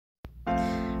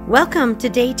Welcome to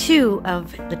day 2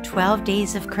 of the 12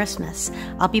 days of Christmas.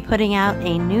 I'll be putting out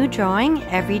a new drawing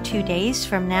every 2 days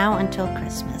from now until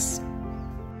Christmas.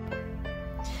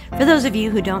 For those of you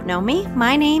who don't know me,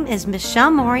 my name is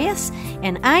Michelle Moreus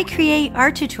and I create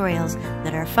art tutorials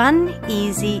that are fun,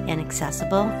 easy, and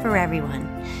accessible for everyone.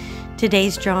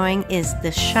 Today's drawing is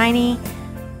the shiny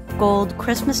gold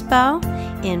Christmas bow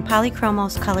in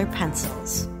Polychromos color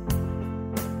pencils.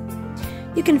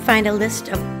 You can find a list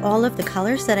of all of the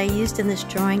colors that I used in this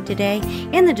drawing today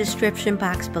in the description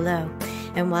box below.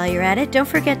 And while you're at it, don't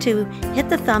forget to hit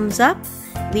the thumbs up,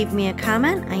 leave me a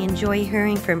comment. I enjoy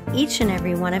hearing from each and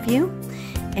every one of you.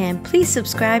 And please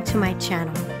subscribe to my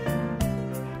channel.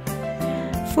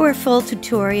 For a full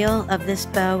tutorial of this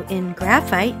bow in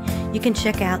graphite, you can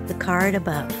check out the card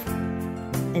above.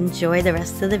 Enjoy the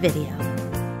rest of the video.